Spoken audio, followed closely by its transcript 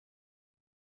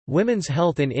Women's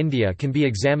health in India can be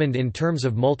examined in terms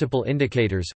of multiple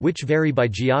indicators, which vary by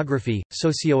geography,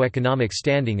 socio-economic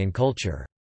standing and culture.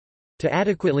 To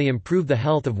adequately improve the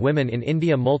health of women in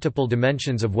India, multiple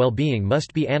dimensions of well-being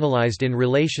must be analysed in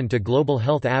relation to global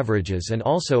health averages and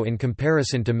also in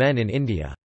comparison to men in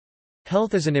India.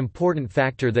 Health is an important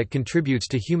factor that contributes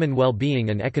to human well-being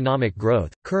and economic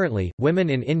growth. Currently, women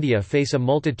in India face a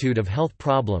multitude of health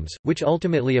problems, which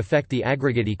ultimately affect the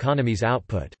aggregate economy's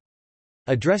output.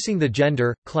 Addressing the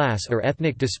gender, class or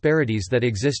ethnic disparities that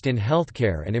exist in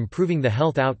healthcare and improving the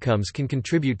health outcomes can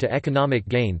contribute to economic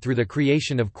gain through the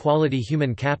creation of quality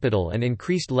human capital and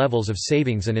increased levels of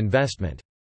savings and investment.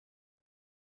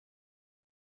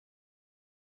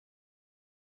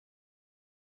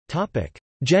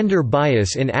 Gender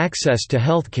bias in access to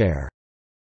healthcare.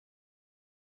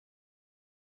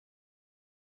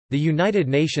 The United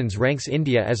Nations ranks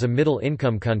India as a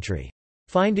middle-income country.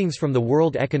 Findings from the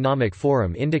World Economic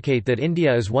Forum indicate that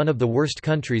India is one of the worst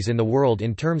countries in the world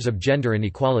in terms of gender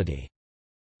inequality.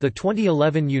 The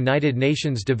 2011 United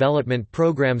Nations Development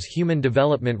Programme's Human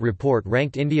Development Report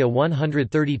ranked India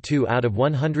 132 out of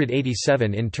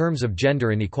 187 in terms of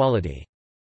gender inequality.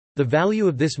 The value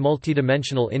of this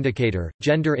multidimensional indicator,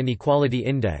 Gender Inequality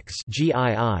Index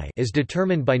 (GII), is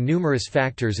determined by numerous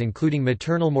factors including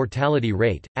maternal mortality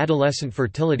rate, adolescent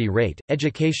fertility rate,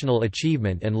 educational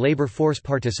achievement and labor force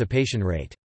participation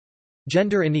rate.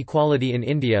 Gender inequality in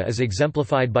India is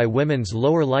exemplified by women's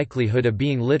lower likelihood of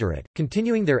being literate,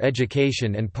 continuing their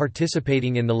education and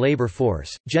participating in the labor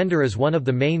force. Gender is one of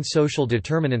the main social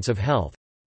determinants of health,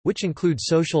 which includes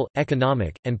social,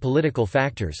 economic, and political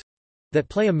factors that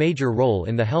play a major role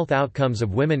in the health outcomes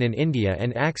of women in India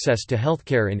and access to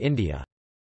healthcare in India.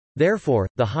 Therefore,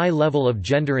 the high level of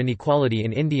gender inequality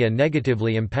in India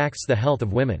negatively impacts the health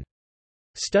of women.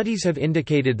 Studies have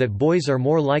indicated that boys are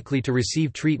more likely to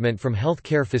receive treatment from health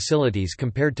care facilities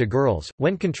compared to girls.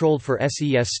 When controlled for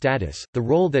SES status, the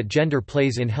role that gender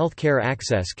plays in health care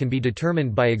access can be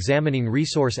determined by examining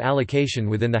resource allocation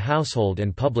within the household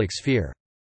and public sphere.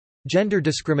 Gender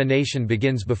discrimination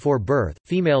begins before birth.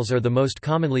 Females are the most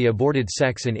commonly aborted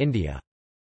sex in India.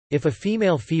 If a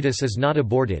female fetus is not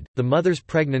aborted, the mother's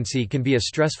pregnancy can be a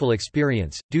stressful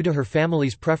experience, due to her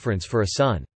family's preference for a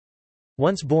son.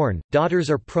 Once born, daughters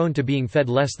are prone to being fed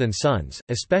less than sons,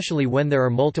 especially when there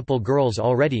are multiple girls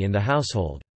already in the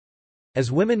household. As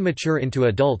women mature into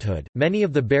adulthood, many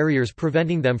of the barriers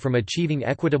preventing them from achieving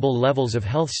equitable levels of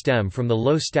health stem from the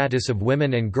low status of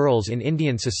women and girls in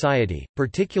Indian society,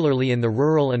 particularly in the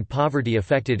rural and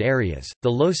poverty-affected areas. The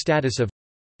low status of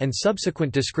and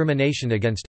subsequent discrimination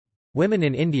against women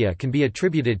in India can be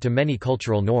attributed to many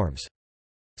cultural norms.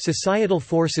 Societal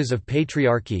forces of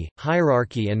patriarchy,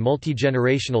 hierarchy and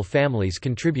multi-generational families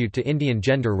contribute to Indian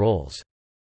gender roles.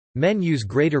 Men use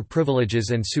greater privileges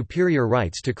and superior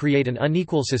rights to create an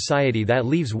unequal society that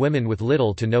leaves women with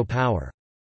little to no power.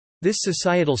 This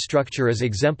societal structure is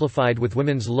exemplified with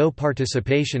women's low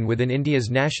participation within India's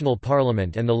national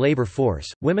parliament and the labour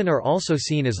force. Women are also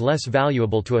seen as less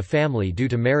valuable to a family due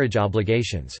to marriage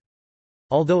obligations.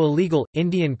 Although illegal,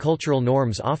 Indian cultural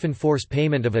norms often force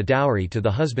payment of a dowry to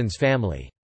the husband's family.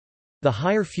 The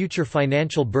higher future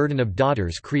financial burden of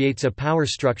daughters creates a power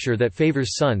structure that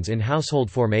favors sons in household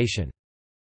formation.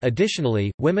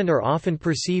 Additionally, women are often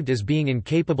perceived as being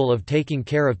incapable of taking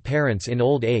care of parents in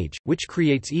old age, which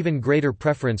creates even greater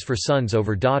preference for sons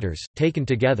over daughters. Taken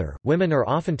together, women are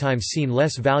oftentimes seen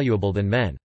less valuable than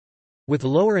men. With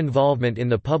lower involvement in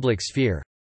the public sphere,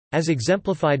 as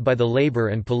exemplified by the labor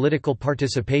and political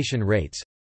participation rates,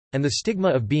 and the stigma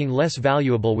of being less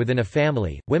valuable within a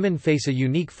family, women face a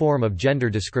unique form of gender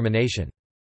discrimination.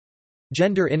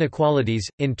 Gender inequalities,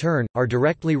 in turn, are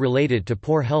directly related to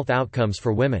poor health outcomes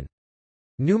for women.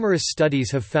 Numerous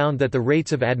studies have found that the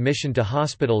rates of admission to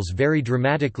hospitals vary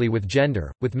dramatically with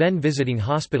gender, with men visiting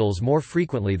hospitals more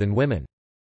frequently than women.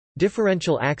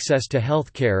 Differential access to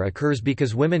health care occurs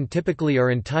because women typically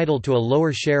are entitled to a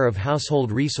lower share of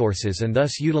household resources and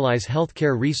thus utilize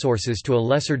healthcare resources to a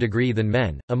lesser degree than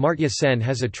men. Amartya Sen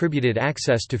has attributed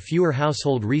access to fewer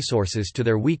household resources to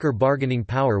their weaker bargaining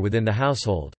power within the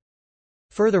household.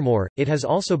 Furthermore, it has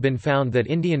also been found that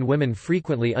Indian women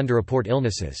frequently underreport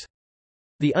illnesses.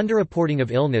 The underreporting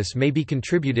of illness may be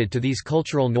contributed to these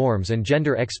cultural norms and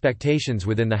gender expectations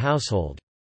within the household.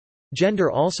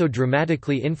 Gender also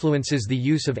dramatically influences the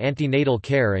use of antenatal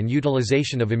care and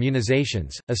utilization of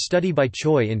immunizations. A study by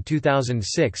Choi in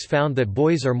 2006 found that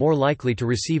boys are more likely to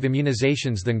receive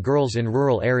immunizations than girls in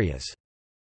rural areas.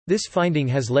 This finding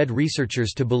has led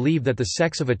researchers to believe that the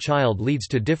sex of a child leads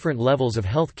to different levels of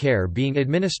health care being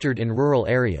administered in rural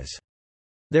areas.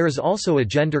 There is also a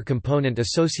gender component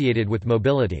associated with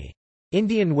mobility.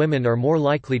 Indian women are more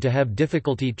likely to have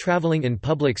difficulty traveling in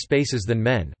public spaces than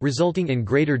men, resulting in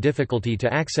greater difficulty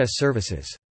to access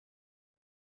services.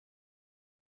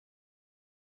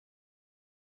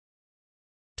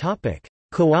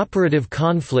 Cooperative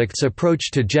conflicts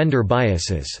approach to gender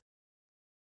biases.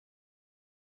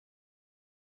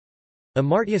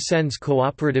 Amartya Sen's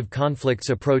cooperative conflicts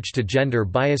approach to gender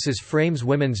biases frames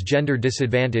women's gender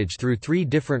disadvantage through three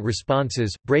different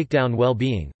responses: breakdown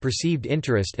well-being, perceived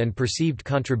interest and perceived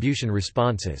contribution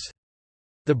responses.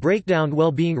 The breakdown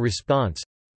well-being response,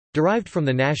 derived from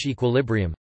the Nash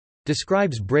equilibrium,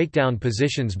 describes breakdown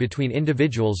positions between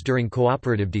individuals during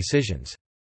cooperative decisions.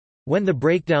 When the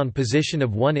breakdown position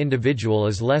of one individual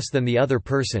is less than the other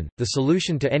person, the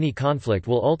solution to any conflict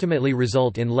will ultimately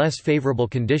result in less favorable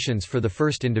conditions for the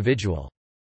first individual.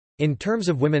 In terms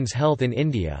of women's health in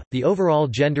India, the overall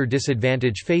gender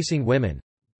disadvantage facing women,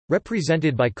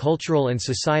 represented by cultural and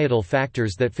societal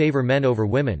factors that favor men over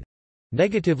women,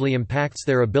 negatively impacts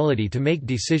their ability to make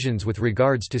decisions with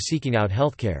regards to seeking out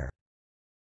healthcare.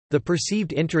 The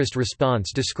perceived interest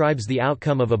response describes the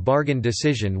outcome of a bargain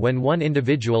decision when one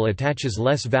individual attaches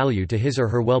less value to his or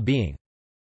her well-being.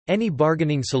 Any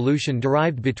bargaining solution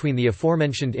derived between the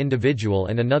aforementioned individual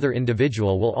and another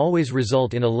individual will always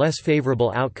result in a less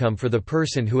favorable outcome for the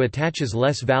person who attaches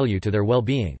less value to their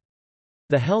well-being.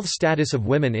 The health status of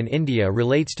women in India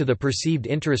relates to the perceived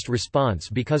interest response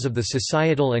because of the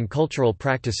societal and cultural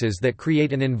practices that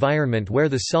create an environment where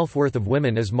the self-worth of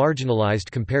women is marginalized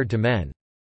compared to men.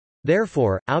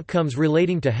 Therefore, outcomes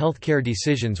relating to healthcare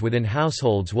decisions within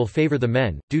households will favor the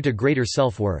men, due to greater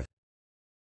self-worth.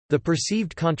 The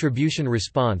perceived contribution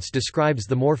response describes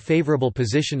the more favorable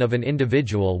position of an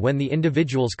individual when the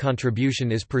individual's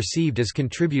contribution is perceived as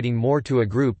contributing more to a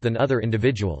group than other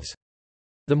individuals.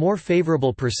 The more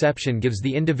favorable perception gives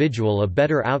the individual a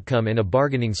better outcome in a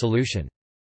bargaining solution.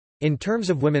 In terms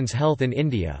of women's health in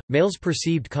India, males'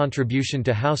 perceived contribution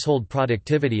to household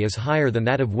productivity is higher than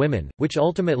that of women, which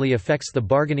ultimately affects the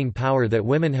bargaining power that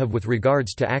women have with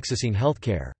regards to accessing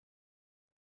healthcare.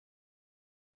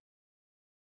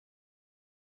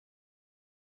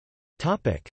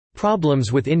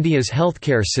 Problems with India's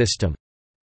healthcare system.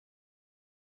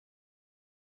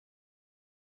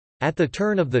 At the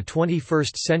turn of the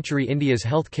 21st century, India's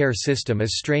healthcare system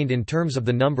is strained in terms of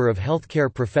the number of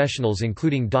healthcare professionals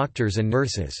including doctors and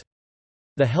nurses.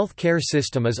 The healthcare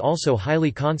system is also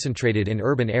highly concentrated in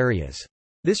urban areas.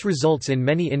 This results in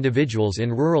many individuals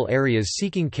in rural areas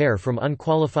seeking care from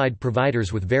unqualified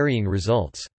providers with varying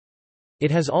results.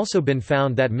 It has also been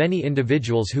found that many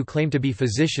individuals who claim to be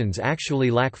physicians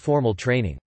actually lack formal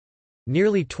training.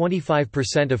 Nearly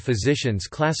 25% of physicians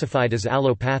classified as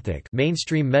allopathic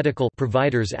mainstream medical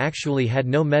providers actually had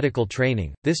no medical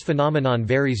training. This phenomenon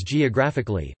varies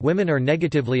geographically. Women are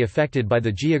negatively affected by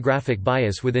the geographic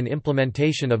bias within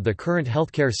implementation of the current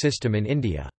healthcare system in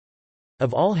India.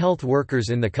 Of all health workers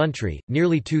in the country,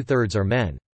 nearly two-thirds are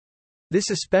men.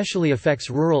 This especially affects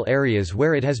rural areas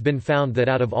where it has been found that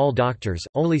out of all doctors,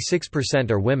 only 6%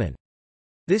 are women.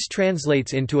 This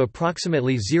translates into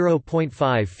approximately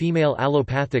 0.5 female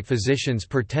allopathic physicians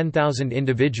per 10,000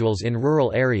 individuals in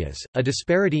rural areas. A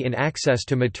disparity in access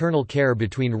to maternal care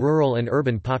between rural and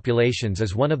urban populations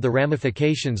is one of the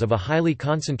ramifications of a highly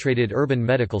concentrated urban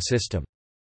medical system.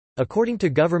 According to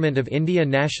Government of India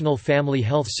National Family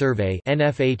Health Survey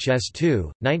 (NFHS2,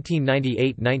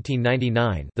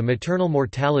 1998-1999), the maternal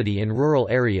mortality in rural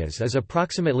areas is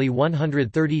approximately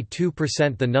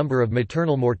 132% the number of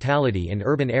maternal mortality in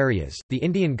urban areas. The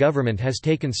Indian government has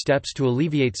taken steps to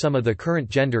alleviate some of the current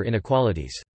gender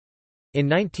inequalities. In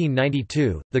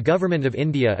 1992, the Government of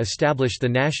India established the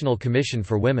National Commission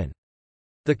for Women.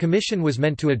 The commission was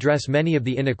meant to address many of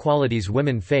the inequalities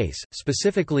women face,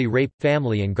 specifically rape,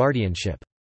 family and guardianship.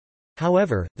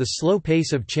 However, the slow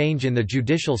pace of change in the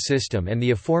judicial system and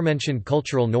the aforementioned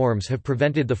cultural norms have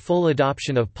prevented the full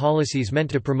adoption of policies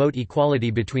meant to promote equality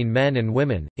between men and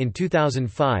women. In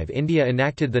 2005, India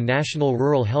enacted the National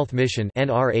Rural Health Mission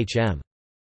 (NRHM).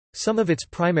 Some of its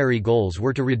primary goals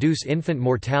were to reduce infant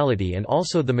mortality and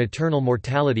also the maternal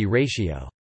mortality ratio.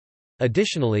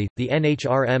 Additionally, the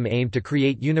NHRM aimed to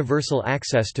create universal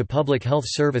access to public health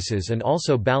services and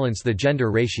also balance the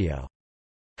gender ratio.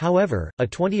 However, a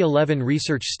 2011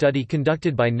 research study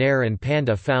conducted by Nair and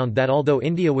Panda found that although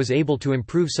India was able to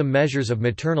improve some measures of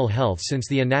maternal health since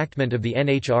the enactment of the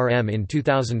NHRM in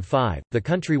 2005, the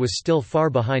country was still far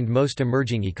behind most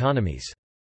emerging economies.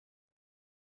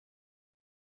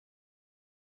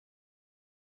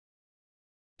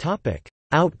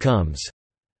 Outcomes.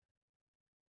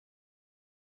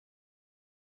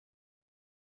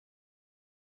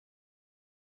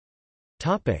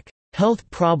 Health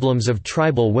problems of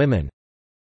tribal women.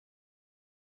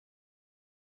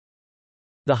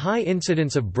 The high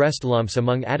incidence of breast lumps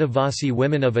among Adivasi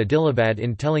women of Adilabad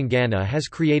in Telangana has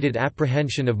created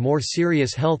apprehension of more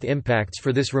serious health impacts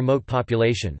for this remote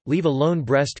population, leave alone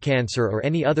breast cancer or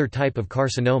any other type of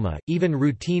carcinoma. Even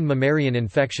routine mammalian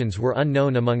infections were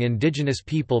unknown among indigenous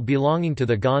people belonging to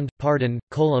the Gond, Pardon,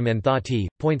 Kolam and Thati,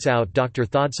 points out Dr.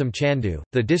 Thodsam Chandu,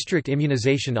 the district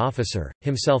immunization officer,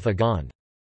 himself a Gond.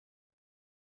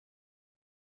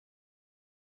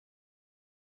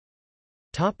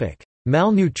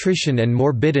 Malnutrition and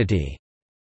morbidity.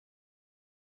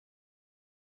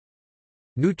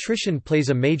 Nutrition plays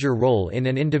a major role in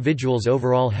an individual's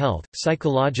overall health.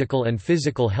 Psychological and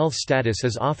physical health status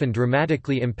is often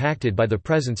dramatically impacted by the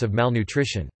presence of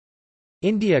malnutrition.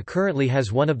 India currently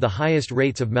has one of the highest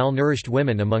rates of malnourished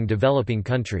women among developing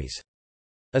countries.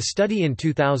 A study in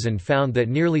 2000 found that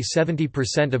nearly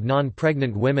 70% of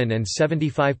non-pregnant women and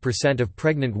 75% of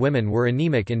pregnant women were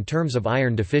anemic in terms of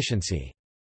iron deficiency.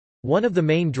 One of the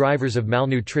main drivers of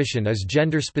malnutrition is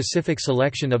gender-specific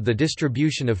selection of the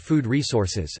distribution of food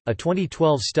resources. A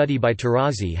 2012 study by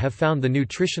Tarazi have found the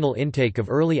nutritional intake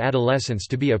of early adolescents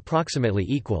to be approximately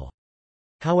equal.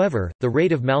 However, the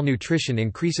rate of malnutrition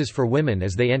increases for women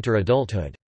as they enter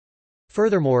adulthood.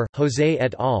 Furthermore, Jose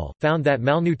et al. Found that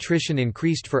malnutrition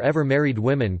increased for ever-married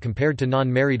women compared to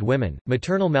non-married women.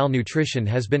 Maternal malnutrition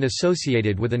has been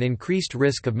associated with an increased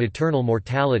risk of maternal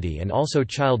mortality and also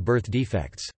childbirth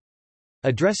defects.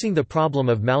 Addressing the problem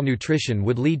of malnutrition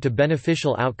would lead to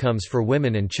beneficial outcomes for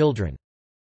women and children.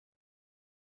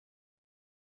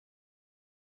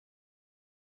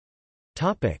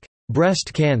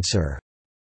 Breast cancer.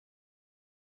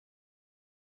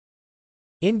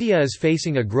 India is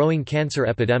facing a growing cancer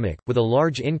epidemic, with a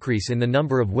large increase in the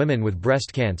number of women with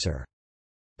breast cancer.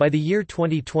 By the year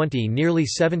 2020, nearly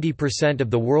 70%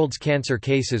 of the world's cancer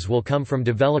cases will come from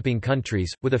developing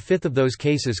countries, with a fifth of those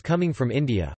cases coming from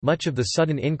India. Much of the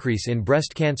sudden increase in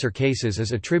breast cancer cases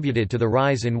is attributed to the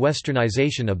rise in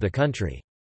westernization of the country.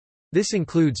 This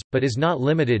includes, but is not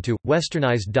limited to,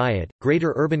 westernized diet,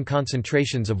 greater urban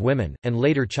concentrations of women, and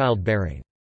later childbearing.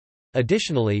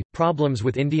 Additionally, problems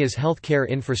with India's healthcare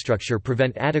infrastructure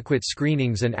prevent adequate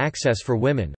screenings and access for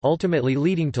women, ultimately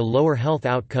leading to lower health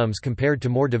outcomes compared to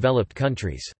more developed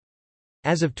countries.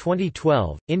 As of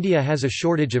 2012, India has a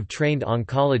shortage of trained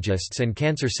oncologists and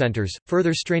cancer centers,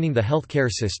 further straining the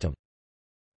healthcare system.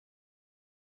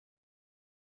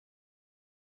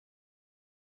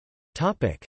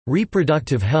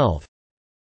 Reproductive health.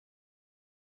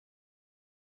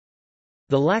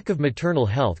 The lack of maternal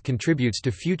health contributes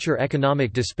to future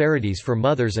economic disparities for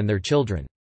mothers and their children.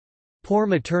 Poor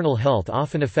maternal health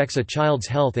often affects a child's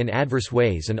health in adverse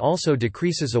ways and also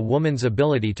decreases a woman's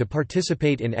ability to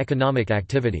participate in economic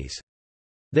activities.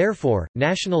 Therefore,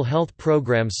 national health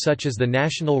programs such as the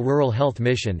National Rural Health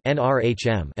Mission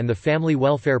 (NRHM) and the Family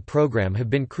Welfare Program have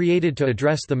been created to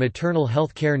address the maternal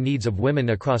health care needs of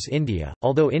women across India.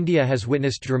 Although India has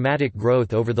witnessed dramatic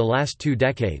growth over the last 2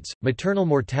 decades, maternal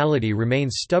mortality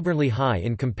remains stubbornly high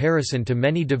in comparison to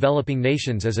many developing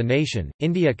nations. As a nation,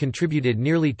 India contributed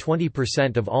nearly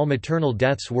 20% of all maternal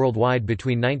deaths worldwide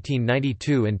between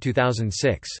 1992 and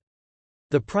 2006.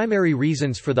 The primary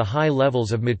reasons for the high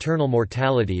levels of maternal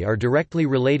mortality are directly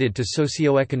related to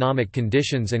socioeconomic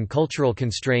conditions and cultural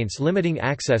constraints limiting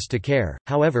access to care.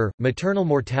 However, maternal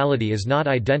mortality is not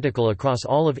identical across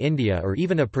all of India or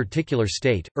even a particular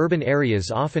state. Urban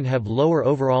areas often have lower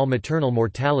overall maternal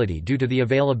mortality due to the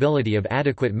availability of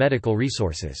adequate medical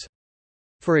resources.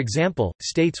 For example,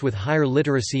 states with higher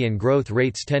literacy and growth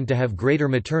rates tend to have greater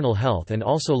maternal health and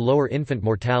also lower infant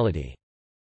mortality.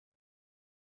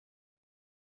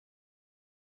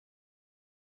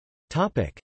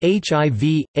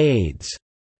 HIV/AIDS.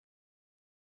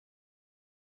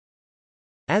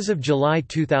 As of July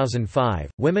 2005,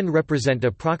 women represent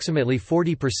approximately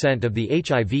 40% of the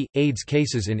HIV/AIDS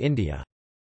cases in India.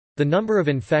 The number of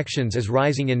infections is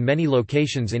rising in many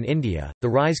locations in India. The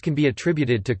rise can be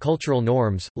attributed to cultural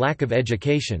norms, lack of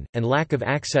education, and lack of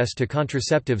access to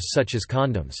contraceptives such as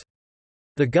condoms.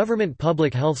 The government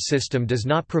public health system does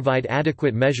not provide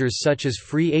adequate measures such as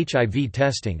free HIV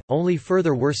testing, only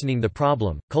further worsening the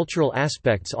problem. Cultural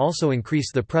aspects also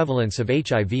increase the prevalence of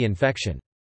HIV infection.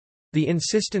 The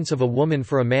insistence of a woman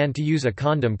for a man to use a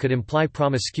condom could imply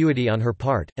promiscuity on her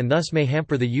part, and thus may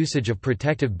hamper the usage of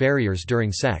protective barriers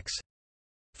during sex.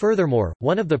 Furthermore,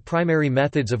 one of the primary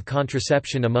methods of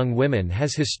contraception among women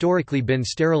has historically been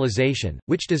sterilization,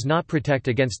 which does not protect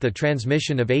against the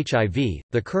transmission of HIV.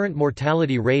 The current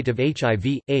mortality rate of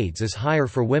HIV/AIDS is higher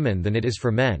for women than it is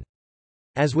for men.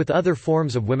 As with other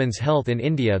forms of women's health in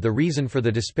India, the reason for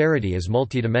the disparity is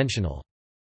multidimensional.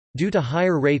 Due to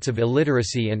higher rates of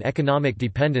illiteracy and economic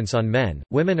dependence on men,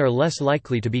 women are less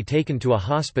likely to be taken to a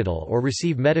hospital or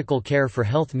receive medical care for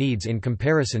health needs in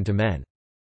comparison to men.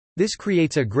 This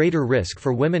creates a greater risk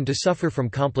for women to suffer from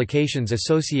complications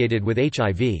associated with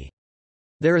HIV.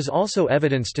 There is also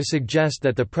evidence to suggest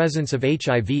that the presence of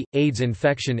HIV/AIDS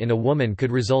infection in a woman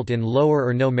could result in lower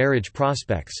or no marriage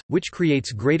prospects, which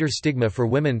creates greater stigma for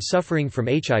women suffering from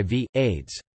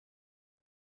HIV/AIDS.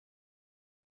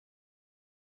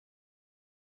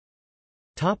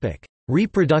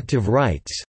 Reproductive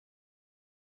rights.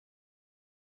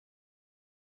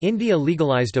 India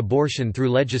legalized abortion through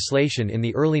legislation in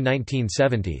the early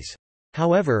 1970s.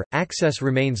 However, access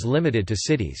remains limited to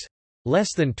cities.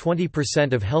 Less than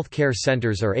 20% of health care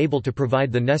centers are able to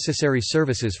provide the necessary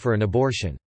services for an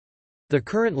abortion. The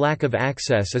current lack of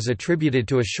access is attributed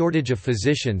to a shortage of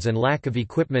physicians and lack of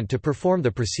equipment to perform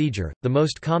the procedure. The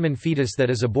most common fetus that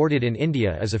is aborted in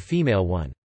India is a female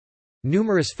one.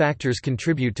 Numerous factors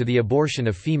contribute to the abortion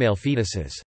of female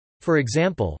fetuses. For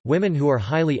example, women who are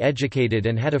highly educated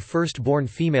and had a first-born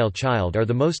female child are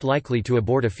the most likely to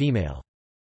abort a female.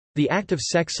 The act of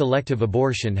sex-selective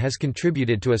abortion has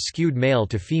contributed to a skewed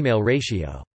male-to-female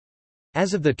ratio.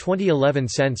 As of the 2011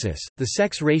 census, the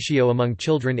sex ratio among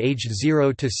children aged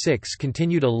 0 to 6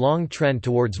 continued a long trend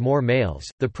towards more males.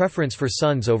 The preference for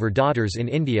sons over daughters in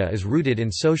India is rooted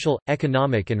in social,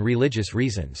 economic, and religious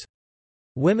reasons.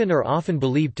 Women are often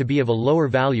believed to be of a lower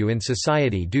value in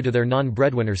society due to their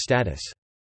non-breadwinner status.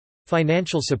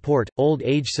 Financial support, old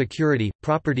age security,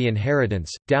 property inheritance,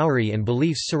 dowry and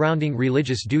beliefs surrounding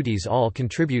religious duties all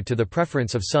contribute to the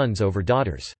preference of sons over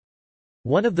daughters.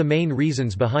 One of the main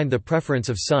reasons behind the preference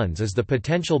of sons is the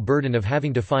potential burden of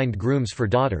having to find grooms for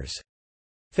daughters.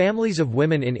 Families of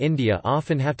women in India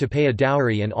often have to pay a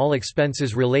dowry and all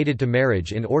expenses related to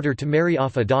marriage in order to marry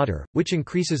off a daughter, which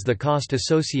increases the cost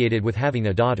associated with having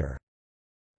a daughter.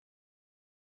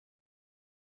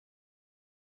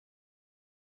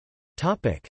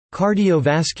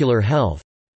 Cardiovascular health.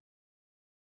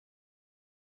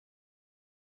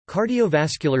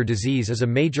 Cardiovascular disease is a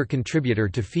major contributor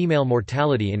to female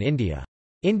mortality in India.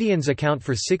 Indians account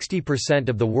for 60%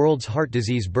 of the world's heart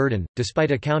disease burden,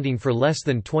 despite accounting for less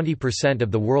than 20%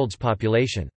 of the world's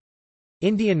population.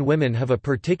 Indian women have a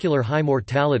particular high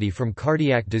mortality from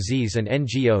cardiac disease, and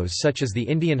NGOs such as the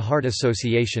Indian Heart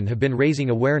Association have been raising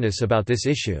awareness about this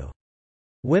issue.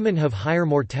 Women have higher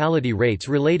mortality rates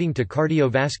relating to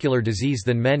cardiovascular disease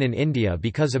than men in India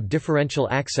because of differential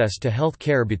access to health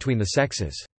care between the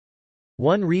sexes.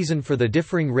 One reason for the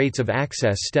differing rates of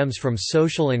access stems from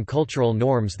social and cultural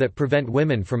norms that prevent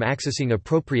women from accessing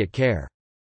appropriate care.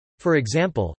 For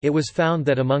example, it was found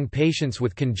that among patients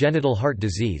with congenital heart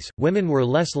disease, women were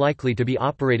less likely to be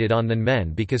operated on than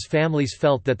men because families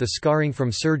felt that the scarring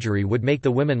from surgery would make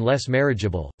the women less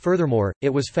marriageable. Furthermore,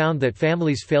 it was found that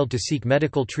families failed to seek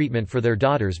medical treatment for their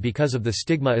daughters because of the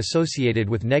stigma associated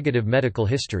with negative medical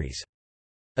histories.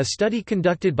 A study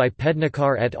conducted by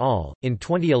Pednekar et al. In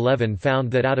 2011 found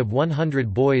that out of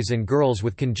 100 boys and girls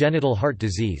with congenital heart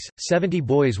disease, 70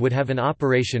 boys would have an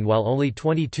operation while only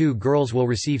 22 girls will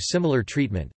receive similar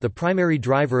treatment. The primary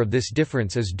driver of this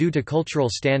difference is due to cultural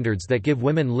standards that give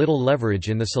women little leverage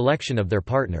in the selection of their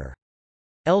partner.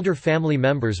 Elder family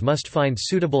members must find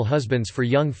suitable husbands for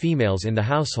young females in the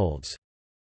households.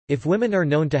 If women are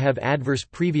known to have adverse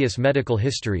previous medical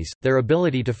histories, their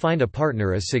ability to find a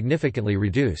partner is significantly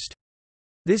reduced.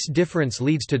 This difference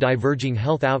leads to diverging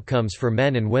health outcomes for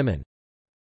men and women.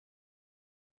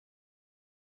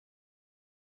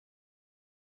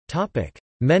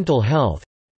 Mental health.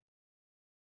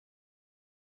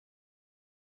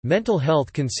 Mental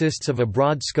health consists of a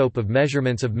broad scope of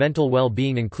measurements of mental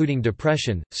well-being including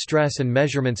depression, stress and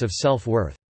measurements of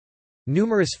self-worth.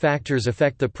 Numerous factors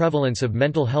affect the prevalence of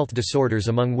mental health disorders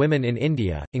among women in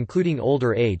India, including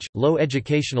older age, low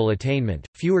educational attainment,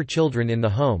 fewer children in the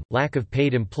home, lack of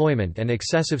paid employment and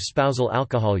excessive spousal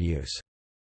alcohol use.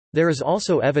 There is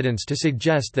also evidence to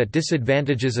suggest that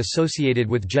disadvantages associated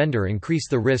with gender increase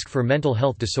the risk for mental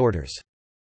health disorders.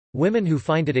 Women who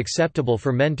find it acceptable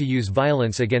for men to use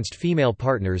violence against female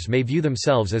partners may view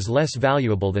themselves as less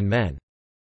valuable than men.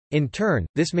 In turn,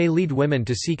 this may lead women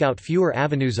to seek out fewer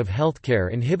avenues of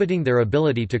healthcare, inhibiting their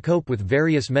ability to cope with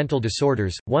various mental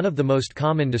disorders. One of the most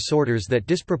common disorders that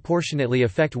disproportionately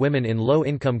affect women in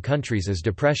low-income countries is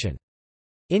depression.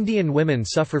 Indian women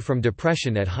suffer from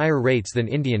depression at higher rates than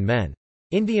Indian men.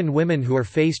 Indian women who are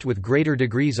faced with greater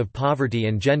degrees of poverty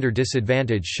and gender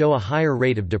disadvantage show a higher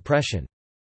rate of depression.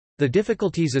 The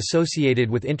difficulties associated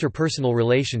with interpersonal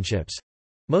relationships,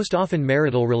 most often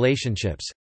marital relationships,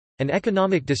 and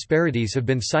economic disparities have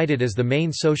been cited as the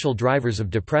main social drivers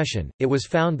of depression. It was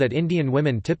found that Indian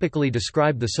women typically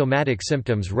describe the somatic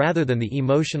symptoms rather than the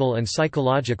emotional and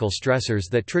psychological stressors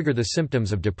that trigger the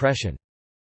symptoms of depression.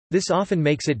 This often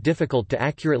makes it difficult to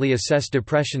accurately assess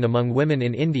depression among women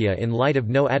in India in light of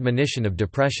no admonition of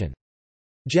depression.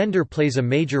 Gender plays a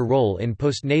major role in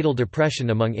postnatal depression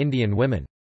among Indian women.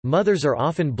 Mothers are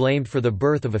often blamed for the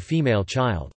birth of a female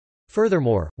child.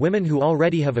 Furthermore, women who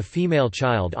already have a female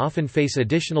child often face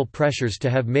additional pressures to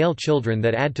have male children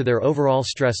that add to their overall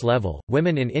stress level.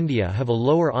 Women in India have a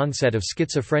lower onset of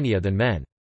schizophrenia than men.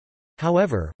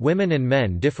 However, women and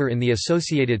men differ in the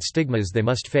associated stigmas they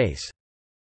must face.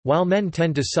 While men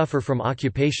tend to suffer from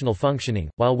occupational functioning,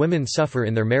 while women suffer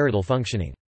in their marital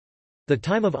functioning. The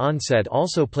time of onset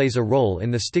also plays a role in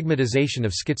the stigmatization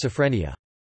of schizophrenia.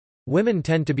 Women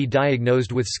tend to be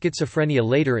diagnosed with schizophrenia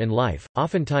later in life,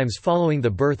 oftentimes following the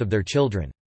birth of their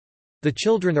children. The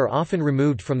children are often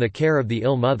removed from the care of the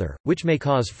ill mother, which may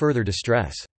cause further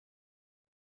distress.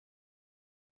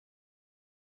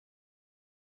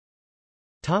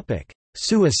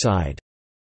 Suicide.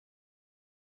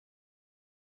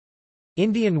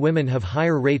 Indian women have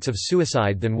higher rates of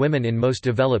suicide than women in most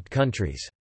developed countries.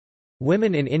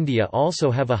 Women in India also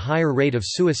have a higher rate of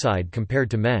suicide compared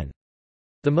to men.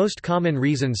 The most common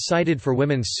reasons cited for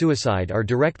women's suicide are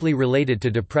directly related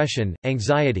to depression,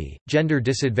 anxiety, gender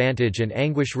disadvantage, and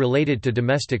anguish related to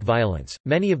domestic violence.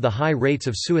 Many of the high rates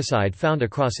of suicide found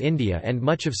across India and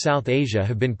much of South Asia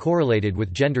have been correlated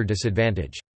with gender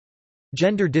disadvantage.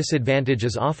 Gender disadvantage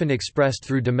is often expressed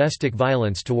through domestic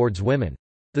violence towards women.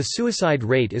 The suicide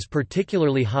rate is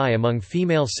particularly high among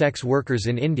female sex workers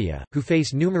in India, who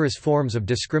face numerous forms of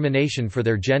discrimination for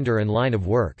their gender and line of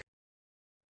work.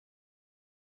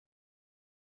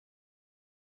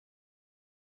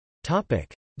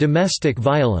 Domestic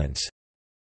violence.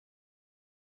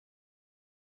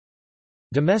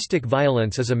 Domestic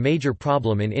violence is a major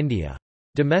problem in India.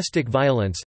 Domestic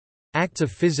violence, acts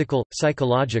of physical,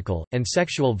 psychological, and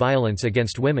sexual violence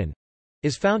against women,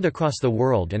 is found across the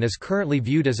world and is currently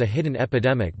viewed as a hidden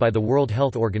epidemic by the World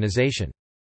Health Organization.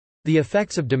 The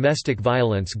effects of domestic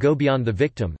violence go beyond the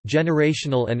victim.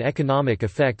 Generational and economic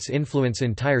effects influence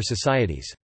entire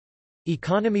societies.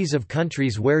 Economies of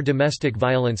countries where domestic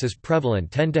violence is prevalent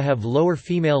tend to have lower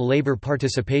female labor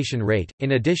participation rate.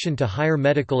 In addition to higher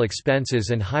medical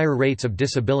expenses and higher rates of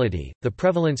disability, the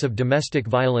prevalence of domestic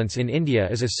violence in India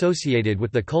is associated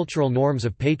with the cultural norms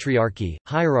of patriarchy,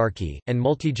 hierarchy, and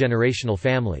multi-generational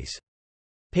families.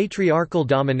 Patriarchal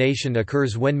domination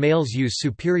occurs when males use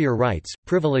superior rights,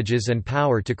 privileges, and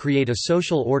power to create a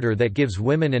social order that gives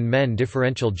women and men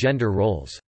differential gender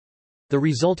roles. The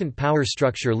resultant power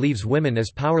structure leaves women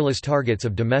as powerless targets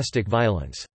of domestic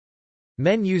violence.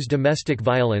 Men use domestic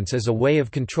violence as a way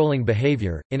of controlling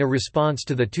behavior. In a response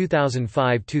to the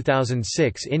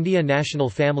 2005-2006 India National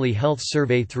Family Health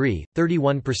Survey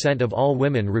 31% of all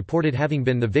women reported having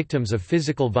been the victims of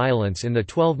physical violence in the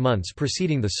 12 months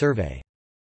preceding the survey.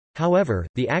 However,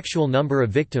 the actual number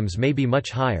of victims may be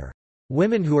much higher.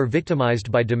 Women who are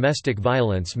victimized by domestic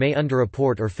violence may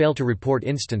underreport or fail to report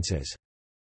instances.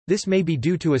 This may be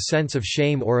due to a sense of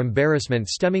shame or embarrassment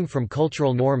stemming from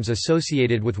cultural norms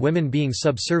associated with women being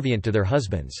subservient to their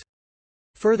husbands.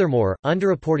 Furthermore,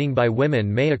 underreporting by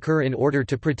women may occur in order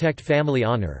to protect family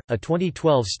honor. A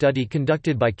 2012 study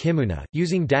conducted by Kimuna,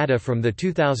 using data from the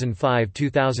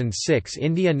 2005-2006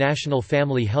 India National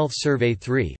Family Health Survey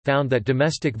 3, found that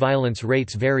domestic violence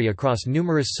rates vary across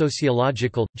numerous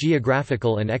sociological,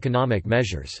 geographical, and economic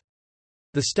measures.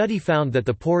 The study found that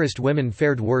the poorest women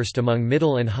fared worst among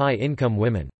middle and high-income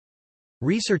women.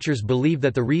 Researchers believe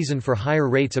that the reason for higher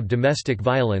rates of domestic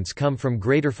violence come from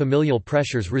greater familial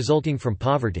pressures resulting from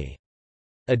poverty.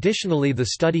 Additionally, the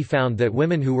study found that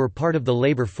women who were part of the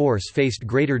labor force faced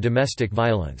greater domestic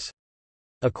violence.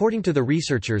 According to the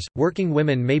researchers, working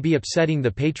women may be upsetting the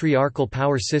patriarchal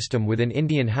power system within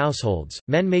Indian households.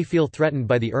 Men may feel threatened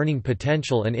by the earning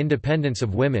potential and independence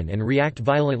of women and react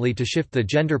violently to shift the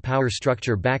gender power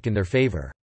structure back in their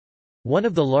favor. One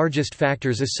of the largest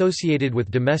factors associated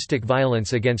with domestic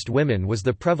violence against women was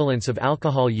the prevalence of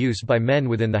alcohol use by men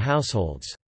within the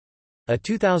households. A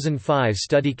 2005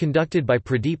 study conducted by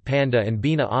Pradeep Panda and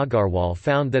Beena Agarwal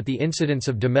found that the incidence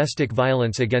of domestic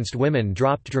violence against women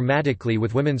dropped dramatically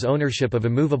with women's ownership of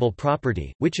immovable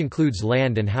property, which includes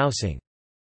land and housing.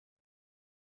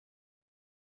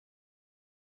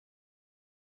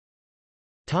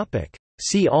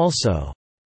 See also: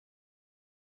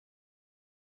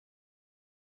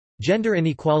 Gender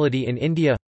inequality in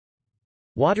India,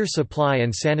 Water supply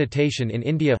and sanitation in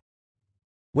India,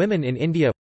 Women in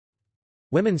India,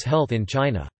 Women's health in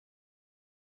China.